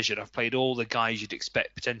of the division. I've played all the guys you'd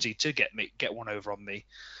expect potentially to get one over on me.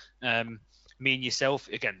 Me and yourself,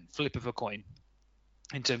 again, flip of a coin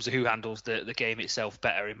in terms of who handles the game itself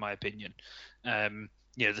better, in my opinion.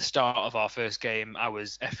 The start of our first game, I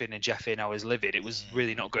was effing and jeffing, I was livid. It was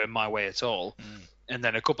really not going my way at all. And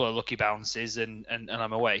then a couple of lucky bounces and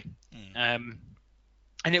I'm away.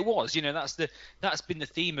 And it was, that's been the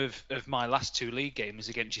theme of my last 2 league games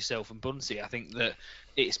against yourself and Bunsey. I think that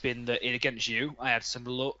it's been that against you, I had some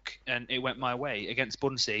luck and it went my way. Against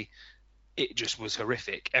Bunsey, it just was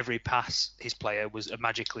horrific. Every pass, his player was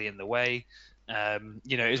magically in the way.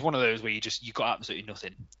 It was one of those where you got absolutely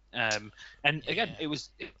nothing. And again,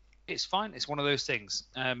 it's fine. It's one of those things.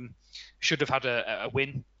 Should have had a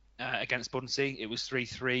win against Bunsey. It was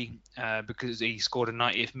 3-3 because he scored a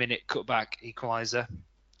 90th minute cutback equaliser.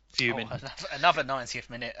 Fuming. Another 90th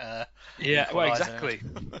minute. Well,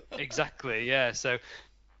 exactly. Yeah. So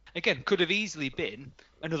again, could have easily been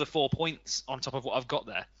another 4 points on top of what I've got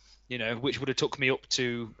there. Which would have took me up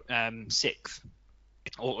to 6th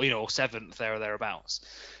or 7th there or thereabouts,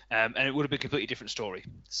 and it would have been a completely different story.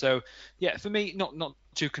 So yeah, for me, not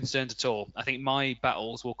too concerned at all. I think my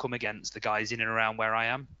battles will come against the guys in and around where I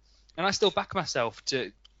am, and I still back myself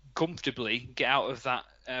to comfortably get out of that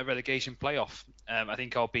relegation playoff. I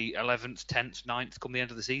think I'll be 11th, 10th, 9th come the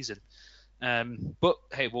end of the season. But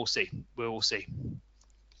hey, we'll see. We will see.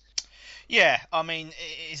 Yeah, I mean,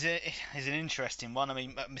 it's an interesting one. I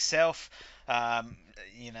mean, myself,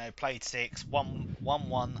 played 6, won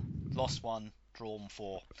 1, lost 1, drawn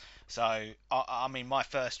 4. So, I mean, my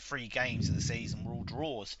first 3 games of the season were all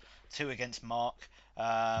draws. 2 against Mark,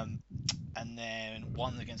 and then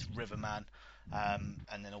 1 against Riverman,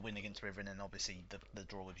 and then a win against River, and then obviously the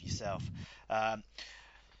draw with yourself.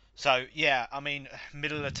 So yeah, I mean,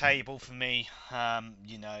 middle of the table for me, I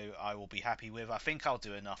will be happy with. I think I'll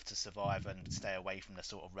do enough to survive and stay away from the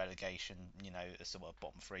sort of relegation, the sort of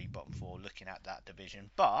bottom 3, bottom 4, looking at that division.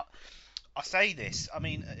 But I say this, I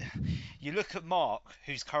mean, you look at Mark,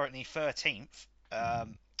 who's currently 13th,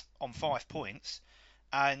 on 5 points,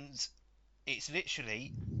 and it's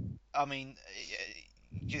literally, I mean,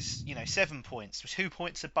 just 7 points, 2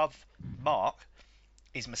 points above Mark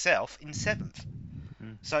is myself in 7th.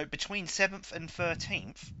 So between 7th and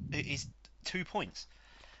 13th is 2 points.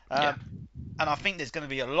 And I think there's going to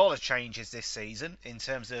be a lot of changes this season in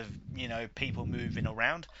terms of, people moving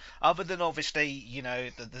around. Other than obviously,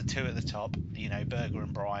 the two at the top, Berger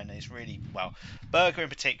and Brian is really, well, Berger in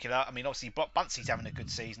particular, I mean, obviously Buncey's having a good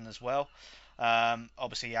season as well.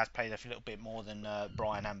 Obviously, he has played a little bit more than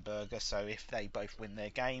Brian and Berger, so if they both win their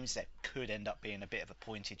games, there could end up being a bit of a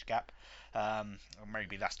pointage gap. Or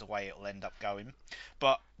maybe that's the way it'll end up going.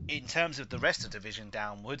 But in terms of the rest of the division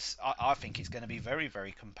downwards, I think it's going to be very,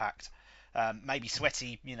 very compact. Maybe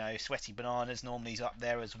Sweaty Bananas normally is up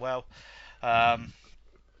there as well.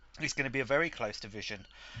 It's going to be a very close division.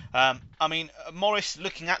 I mean, Morris,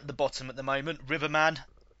 looking at the bottom at the moment, Riverman,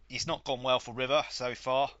 it's not gone well for River so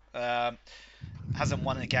far. Hasn't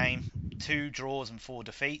won a game, 2 draws and 4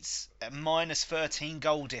 defeats, minus 13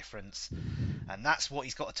 goal difference, and that's what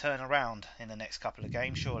he's got to turn around in the next couple of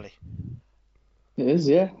games, surely. It is,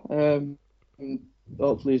 yeah.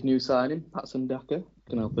 Hopefully his new signing, Patson Daka,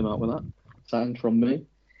 can help him out with that. Signed from me.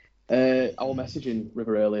 I was messaging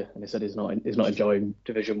River earlier, and he said he's not enjoying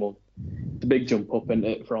Division 1. It's a big jump up, isn't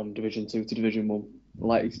it, from Division 2 to Division 1.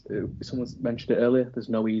 Like someone mentioned it earlier, there's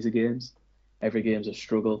no easy games. Every game's a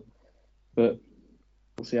struggle. But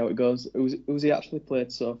we'll see how it goes. Who's he actually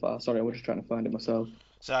played so far? Sorry, I was just trying to find it myself.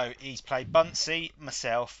 So he's played Buncey,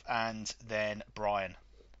 myself, and then Brian.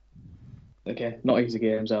 Okay, not easy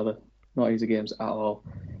games, are they? Not easy games at all.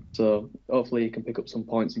 So hopefully you can pick up some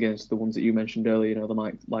points against the ones that you mentioned earlier,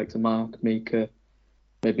 the likes of Mark, Mika,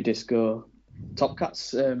 maybe Disco. Top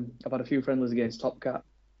Cat's, I've had a few friendlies against Top Cat.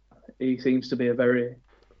 He seems to be a very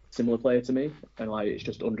similar player to me, and it's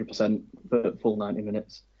just 100% for full 90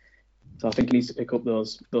 minutes. So I think he needs to pick up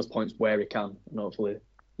those points where he can, and hopefully,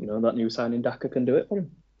 that new signing Daka can do it for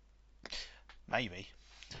him. Maybe.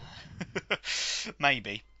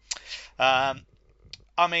 Maybe. I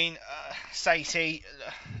mean, Saty,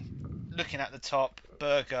 looking at the top,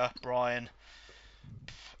 Berger, Brian,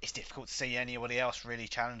 it's difficult to see anybody else really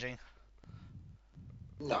challenging.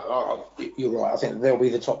 No, you're right. I think they'll be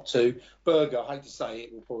the top 2. Berger, I hate to say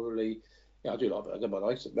it, will probably... Yeah, I do like Berger,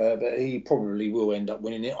 but he probably will end up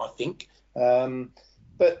winning it, I think.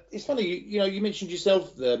 But it's funny, you mentioned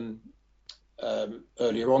yourself earlier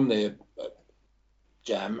on there,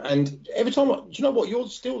 Jam, and every time, do you know what? You're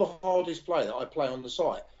still the hardest player that I play on the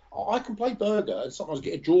site. I can play Berger and sometimes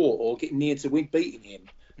get a draw or get near to beating him.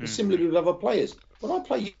 Similarly with other players. When I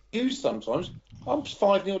play you sometimes, I'm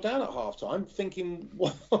 5-0 down at half time, thinking,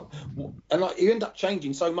 and you end up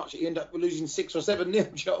changing so much that you end up losing 6 or 7-0. Do you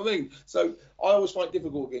know what I mean? So I always find it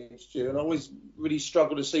difficult against you, and I always really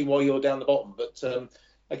struggle to see why you're down the bottom. But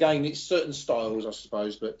again, it's certain styles, I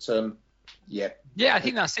suppose. But yeah. Yeah, I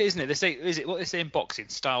think that's it, isn't it? They say, is it what they say in boxing?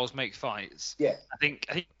 Styles make fights. Yeah. I think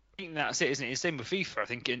that's it, isn't it? It's the same with FIFA. I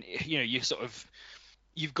think,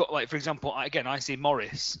 you've got, like, for example, I see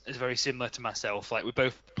Morris as very similar to myself. Like, we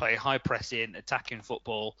both play high pressing, attacking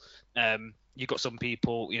football. You've got some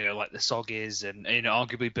people, like the Soggies and,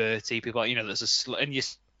 arguably Bertie, people like, that's and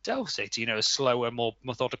yourself, Saty, a slower, more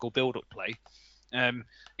methodical build-up play.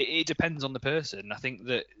 It depends on the person. I think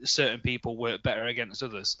that certain people work better against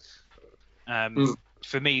others.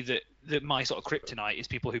 For me, that my sort of kryptonite is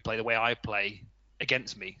people who play the way I play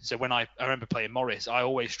against me. So when I remember playing Morris, I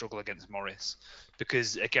always struggle against Morris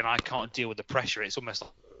because, again, I can't deal with the pressure. It's almost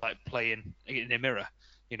like playing in a mirror.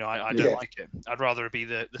 I don't like it. I'd rather be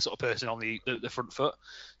the sort of person on the front foot.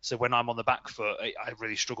 So when I'm on the back foot, I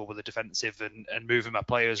really struggle with the defensive and moving my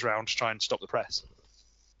players around to try and stop the press.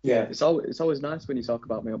 Yeah, it's always nice when you talk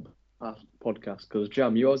about me on our podcast, because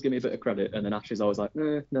Jam, you always give me a bit of credit, and then Ash is always like,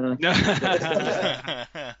 no.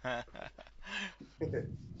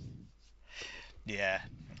 Yeah,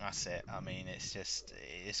 that's it. I mean,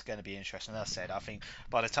 it's going to be interesting. As I said, I think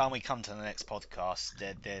by the time we come to the next podcast,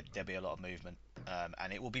 there'll be a lot of movement.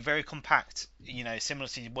 and it will be very compact, similar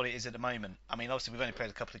to what it is at the moment. I mean, obviously we've only played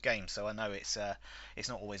a couple of games, so I know it's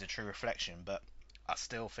not always a true reflection, but I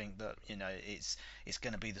still think that it's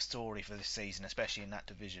going to be the story for this season, especially in that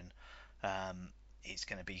division. It's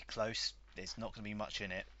going to be close. There's not going to be much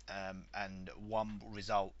in it, and one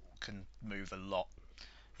result can move a lot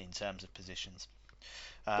in terms of positions.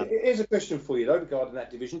 Here's a question for you though regarding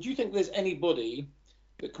that division. Do you think there's anybody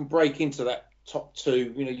that can break into that top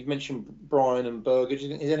two? You've mentioned Brian and Berger. Do you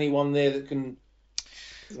think there's anyone there that can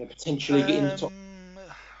potentially get in the top?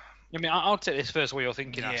 I mean, I'll take this first. What you're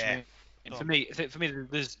thinking, actually. For me,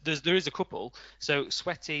 there is a couple. So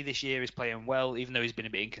Sweaty this year is playing well, even though he's been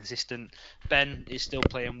a bit inconsistent. Ben is still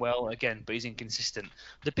playing well again, but he's inconsistent.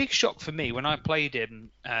 The big shock for me when I played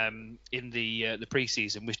him in the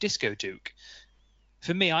preseason was Disco Duke.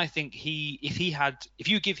 For me, I think if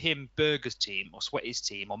you give him Berger's team or Sweaty's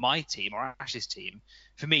team or my team or Ash's team,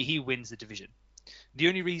 for me he wins the division. The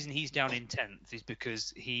only reason he's down in 10th is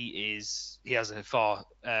because he has a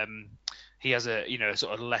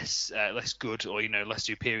sort of less good or less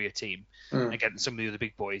superior team against some of the other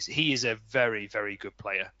big boys. He is a very, very good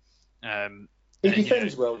player. He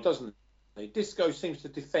defends well, doesn't he? Disco seems to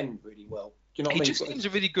defend really well. Do you know what I mean? He just seems a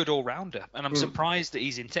really good all-rounder, and I'm surprised that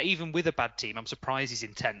he's in even with a bad team. I'm surprised he's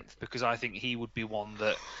in 10th because I think he would be one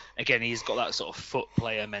that, again, he's got that sort of foot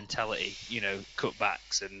player mentality,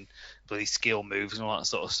 cutbacks and bloody skill moves and all that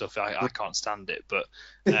sort of stuff. I can't stand it, but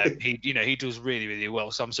he does really, really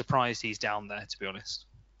well. So I'm surprised he's down there, to be honest.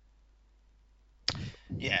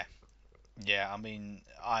 Yeah. I mean,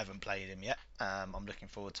 I haven't played him yet. I'm looking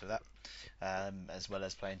forward to that, as well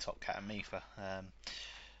as playing Top Cat and Mifa.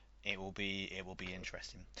 It will be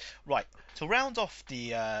interesting. Right, to round off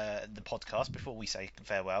the podcast before we say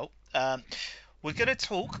farewell, we're going to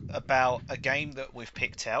talk about a game that we've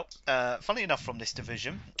picked out, funnily enough, from this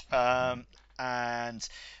division, and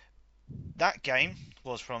that game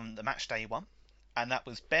was from the match day one, and that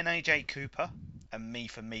was Ben AJ Cooper and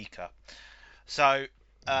Mifa Mika. So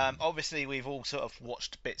obviously we've all sort of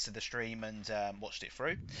watched bits of the stream and watched it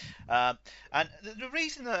through, and the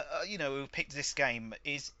reason that we picked this game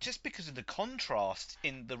is just because of the contrast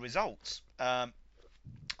in the results. I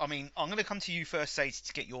mean, I'm going to come to you first, Sadie,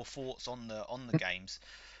 to get your thoughts on the games,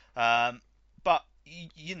 but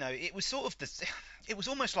it was sort of it was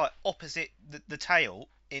almost like opposite the tale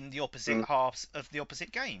in the opposite halves of the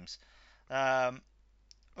opposite games. I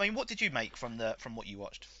mean, what did you make from what you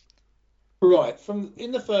watched? Right,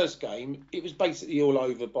 in the first game, it was basically all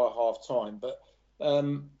over by half time. But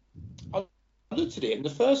I looked at it, and the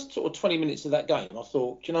first sort of 20 minutes of that game, I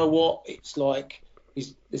thought, do you know what? It's like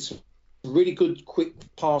there's really good, quick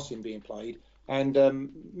passing being played, and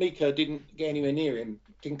Mika didn't get anywhere near him,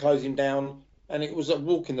 didn't close him down, and it was a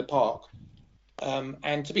walk in the park.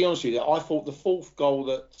 And to be honest with you, I thought the fourth goal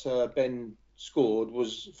that Ben scored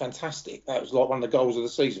was fantastic. That was like one of the goals of the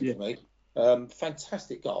season for me.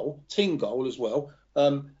 Fantastic goal, team goal as well,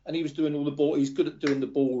 and he was doing all the ball. He's good at doing the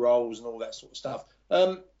ball rolls and all that sort of stuff.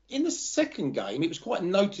 In the second game, it was quite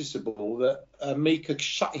noticeable that Mika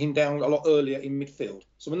shut him down a lot earlier in midfield.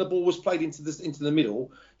 So when the ball was played into the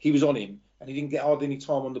middle, he was on him, and he didn't get hardly any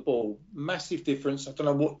time on the ball. Massive difference. I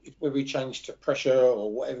don't know whether he changed to pressure or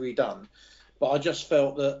whatever he done, but I just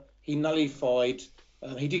felt that he nullified.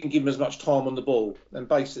 He didn't give him as much time on the ball, and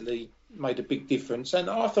basically made a big difference, and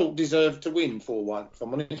I thought deserved to win 4-1. If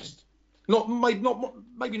I'm honest, maybe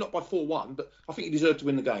not by 4-1, but I think he deserved to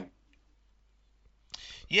win the game.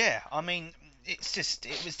 Yeah, I mean, it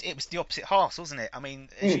was the opposite halves, wasn't it? I mean,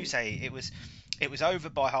 as you say, it was over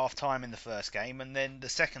by half time in the first game, and then the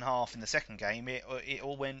second half in the second game, it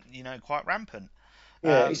all went quite rampant.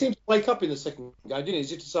 Yeah, he seemed to wake up in the second game, didn't he?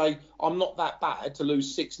 As if to say, I'm not that bad to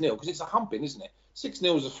lose 6-0, because it's a humping, isn't it?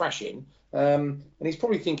 6-0 is a thrashing. And he's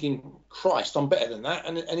probably thinking, Christ, I'm better than that.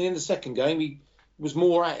 And in the second game, he was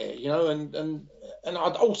more at it, And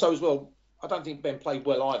I'd also as well, I don't think Ben played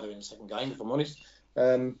well either in the second game, if I'm honest.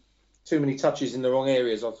 Too many touches in the wrong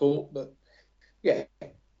areas, I thought. But yeah,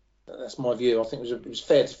 that's my view. I think it was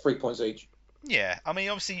fair to 3 points each. Yeah, I mean,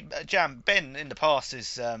 obviously, Jam, Ben in the past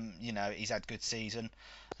is, he's had good season.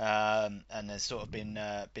 And has sort of been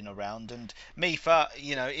around, and Mifa,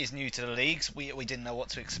 is new to the leagues. We didn't know what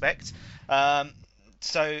to expect.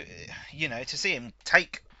 So to see him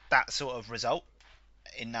take that sort of result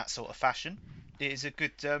in that sort of fashion is a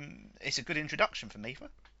good introduction for Mifa.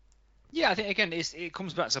 Yeah, I think again it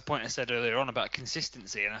comes back to the point I said earlier on about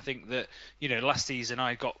consistency, and I think that last season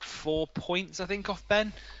I got 4 points I think off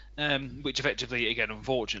Ben, which effectively again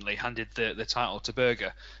unfortunately handed the title to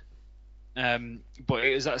Berger. But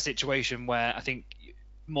it was that situation where I think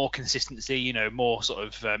more consistency, more sort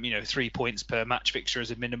of 3 points per match fixture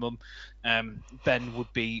as a minimum, Ben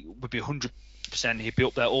would be 100%. He'd be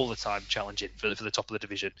up there all the time challenging for the top of the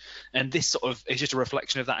division, and this sort of is just a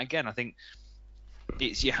reflection of that again. I think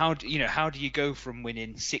it's how do you go from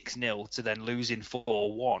winning 6-0 to then losing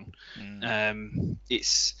 4-1?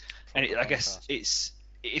 I guess it's,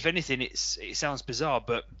 if anything, it sounds bizarre,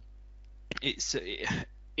 but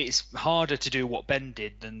it's harder to do what Ben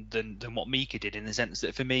did than what Mika did, in the sense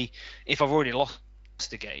that for me, if I've already lost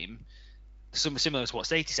the game, similar to what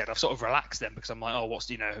Sadie said, I've sort of relaxed them because I'm like, oh, who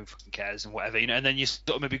fucking cares and whatever, and then you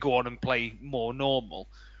sort of maybe go on and play more normal.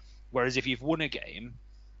 Whereas if you've won a game,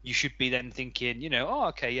 you should be then thinking, oh,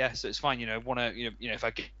 okay, yeah, so it's fine, if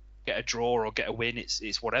I get a draw or get a win,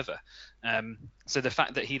 it's whatever. So the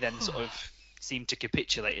fact that he then sort of seemed to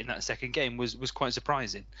capitulate in that second game was quite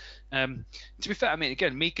surprising. To be fair, I mean,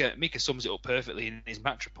 again, Mika sums it up perfectly in his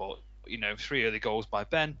match report. 3 early goals by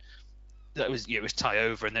Ben. That was it was tie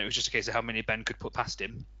over, and then it was just a case of how many Ben could put past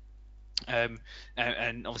him. And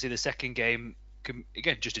obviously the second game,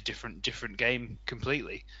 again, just a different game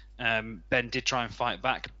completely. Ben did try and fight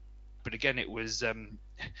back, but again, it was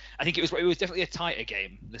I think it was definitely a tighter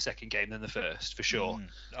game, the second game, than the first, for sure.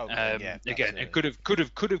 Yeah, again, it could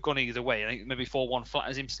have gone either way. I think maybe 4-1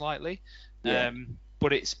 flatters him slightly. Yeah.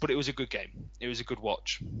 But it was a good game. It was a good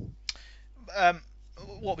watch.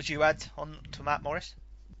 What would you add on to Matt Morris?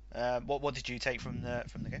 What did you take from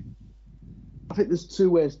the game? I think there's two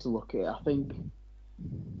ways to look at it. I think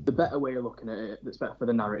the better way of looking at it, that's better for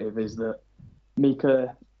the narrative, is that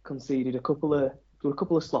Mika conceded a couple of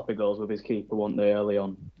sloppy goals with his keeper, weren't they, early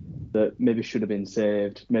on, that maybe should have been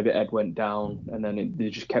saved. Maybe Ed went down, and then they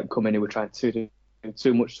just kept coming. He was trying to do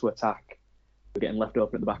too much to attack. We're getting left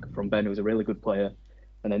open at the back from Ben, who was a really good player.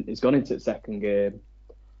 And then it's gone into the second game,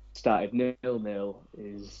 started 0-0,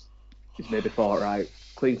 is maybe thought, right,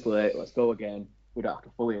 clean slate, let's go again. We don't have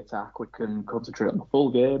to fully attack. We can concentrate on the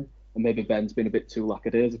full game. And maybe Ben's been a bit too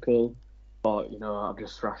lackadaisical. But, I've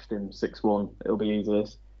just thrashed him 6-1. It'll be easy.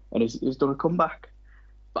 And he's done a comeback.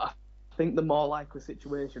 But I think the more likely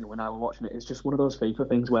situation when I was watching it is just one of those FIFA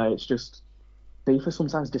things where it's just FIFA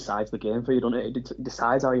sometimes decides the game for you, doesn't it? It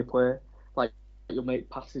decides how you play. Like, you'll make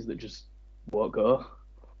passes that just won't go.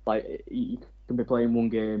 Like, you can be playing one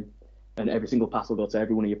game and every single pass will go to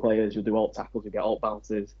every one of your players. You'll do alt tackles, you get alt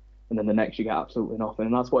bounces, and then the next you get absolutely nothing.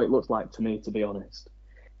 And that's what it looks like to me, to be honest.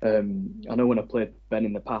 I know when I played Ben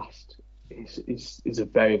in the past, he's a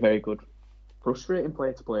very, very good, frustrating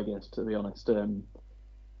player to play against, to be honest. I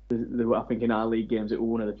think in our league games, it was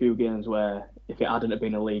one of the few games where if it hadn't have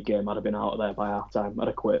been a league game, I'd have been out of there by half time. I'd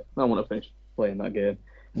have quit. I want to finish playing that game.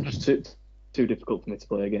 It's too difficult for me to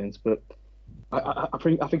play against. But I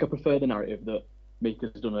think I prefer the narrative that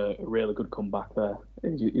Mika's done a really good comeback there.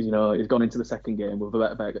 He's gone into the second game with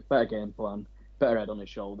a better game plan, better head on his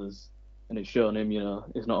shoulders, and it's shown him,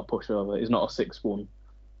 he's not a pushover. He's not a 6-1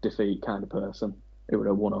 defeat kind of person. It would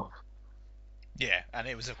have won off. Yeah, and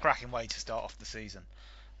it was a cracking way to start off the season,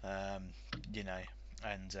 and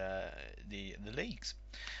the leagues.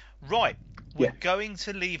 Right, we're going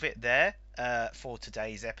to leave it there for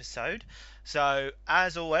today's episode. So,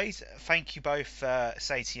 as always, thank you both,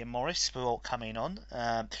 Sadie and Morris, for coming on.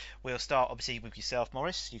 We'll start, obviously, with yourself,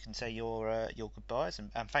 Morris. You can say your goodbyes,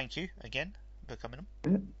 and thank you again for coming on.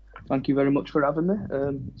 Yeah. Thank you very much for having me.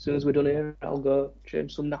 As soon as we're done here, I'll go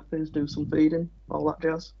change some nappies, do some feeding, all that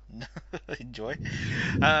jazz. Enjoy.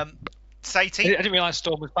 Sadie? I didn't realise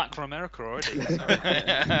Storm was back from America already.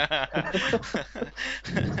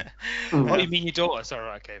 Oh, you mean your daughter? Sorry,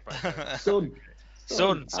 okay, fine.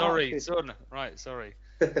 Son. Sorry, son. Right, sorry.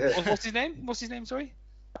 What's his name? Sorry.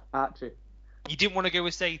 Archie. You didn't want to go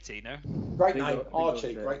with Sadie, no? Great name,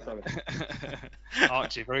 Archie. Great name.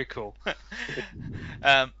 Archie, very cool.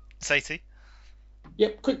 Sadie?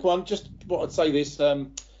 Yep, quick one. Just what I'd say this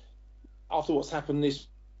after what's happened this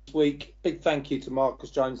week. Big thank you to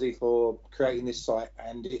Marcus Jonesy for creating this site,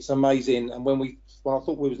 and it's amazing. And when I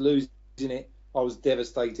thought we was losing it, I was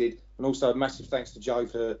devastated. And also a massive thanks to Joe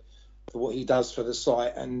for what he does for the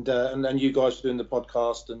site, and you guys for doing the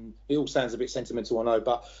podcast. And it all sounds a bit sentimental, I know,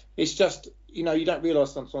 but it's just you don't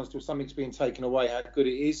realise sometimes till something's being taken away how good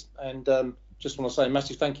it is. And just want to say a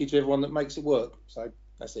massive thank you to everyone that makes it work. So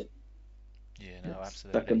that's it. Yeah, no,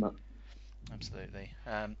 absolutely. Absolutely.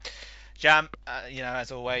 Jam,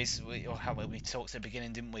 as always, we talked at the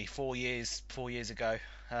beginning, didn't we? 4 years ago,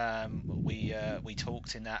 we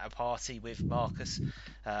talked in at a party with Marcus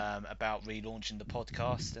about relaunching the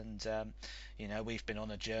podcast, and we've been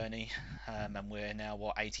on a journey, and we're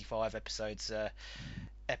now 85 episodes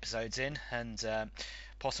in, and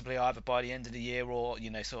possibly either by the end of the year or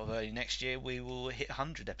sort of early next year, we will hit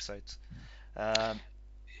 100 episodes.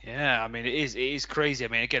 Yeah, I mean it is crazy. I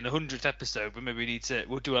mean, again, the 100th episode, but maybe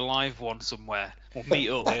we'll do a live one somewhere. We'll meet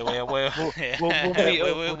up. We'll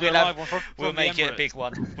meet up. We'll make it a big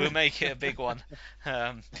one. We'll make it a big one.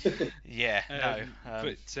 Yeah,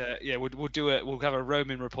 no. We'll do it. We'll have a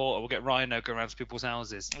roaming reporter. We'll get Rhino go around to people's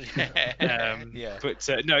houses. Yeah. But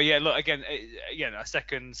no, yeah. Look, again, a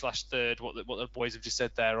second/third. What the boys have just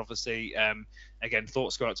said there. Obviously, again,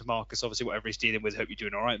 thoughts go out to Marcus. Obviously, whatever he's dealing with, hope you're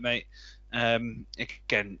doing all right, mate.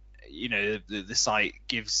 Again, the site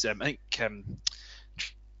gives. I think.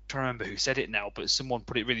 Trying to remember who said it now, but someone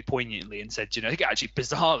put it really poignantly and said, I think actually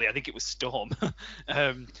bizarrely, I think it was Storm,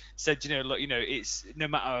 said, look, it's no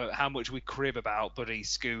matter how much we crib about Buddy,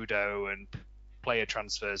 Scudo and player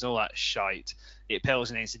transfers, all that shite, it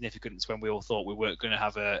pales in insignificance when we all thought we weren't going to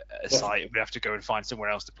have a site and we'd have to go and find somewhere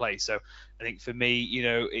else to play. So I think for me,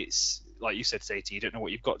 it's like you said, Sadie, you don't know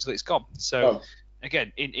what you've got till it's gone. So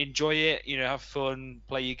again, enjoy it, have fun,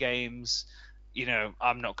 play your games.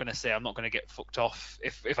 I'm not going to get fucked off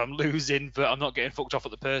if I'm losing, but I'm not getting fucked off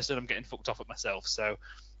at the person. I'm getting fucked off at myself. So,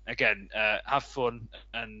 again, have fun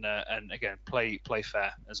and again, play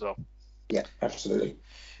fair as well. Yeah, absolutely.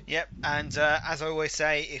 Yep, and as I always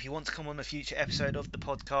say, if you want to come on a future episode of the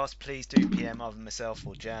podcast, please do PM either myself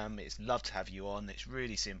or Jam. It's love to have you on. It's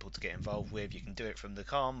really simple to get involved with. You can do it from the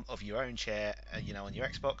calm of your own chair, on your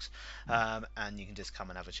Xbox, and you can just come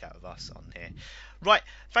and have a chat with us on here. Right,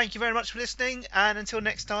 thank you very much for listening, and until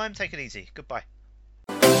next time, take it easy. Goodbye.